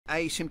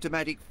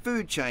asymptomatic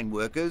food chain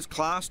workers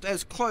classed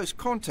as close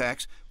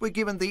contacts were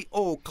given the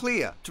all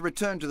clear to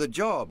return to the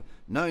job.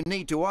 No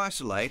need to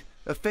isolate,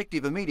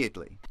 effective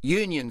immediately.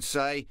 Unions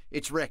say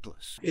it's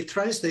reckless. It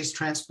throws these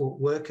transport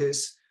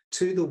workers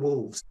to the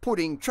wolves,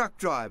 putting truck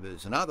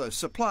drivers and other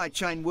supply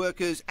chain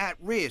workers at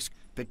risk,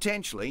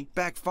 potentially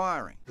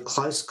backfiring.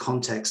 Close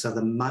contacts are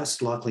the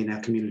most likely in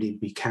our community to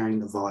be carrying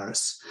the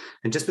virus.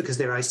 And just because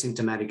they're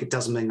asymptomatic, it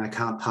doesn't mean they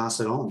can't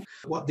pass it on.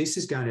 What this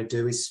is going to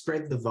do is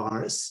spread the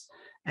virus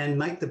and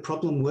make the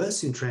problem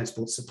worse in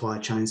transport supply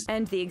chains.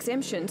 And the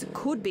exemptions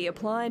could be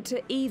applied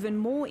to even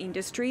more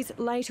industries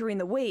later in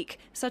the week,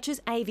 such as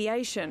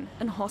aviation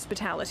and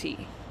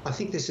hospitality. I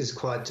think this is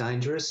quite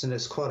dangerous and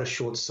it's quite a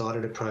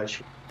short-sighted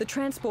approach. The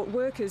Transport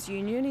Workers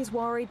Union is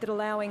worried that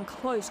allowing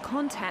close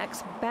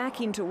contacts back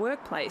into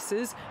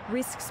workplaces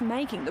risks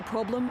making the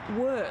problem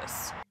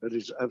worse. It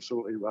is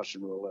absolutely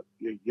Russian roulette.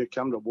 You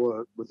come to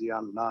work with the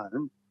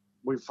unknown.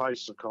 We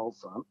face the cold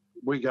front.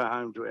 We go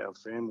home to our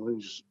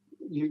families.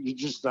 You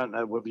just don't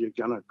know whether you're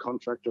going to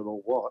contract it or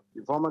what.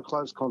 If I'm a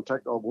close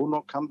contact, I will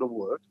not come to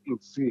work in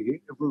fear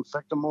of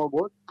infecting my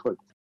workplace.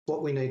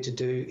 What we need to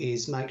do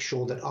is make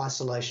sure that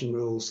isolation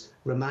rules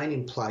remain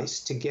in place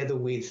together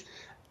with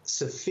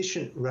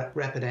sufficient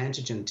rapid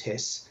antigen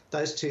tests.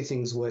 Those two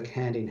things work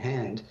hand in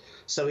hand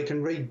so we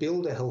can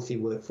rebuild a healthy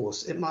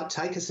workforce. It might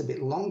take us a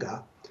bit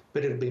longer,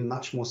 but it'll be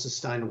much more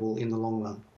sustainable in the long run.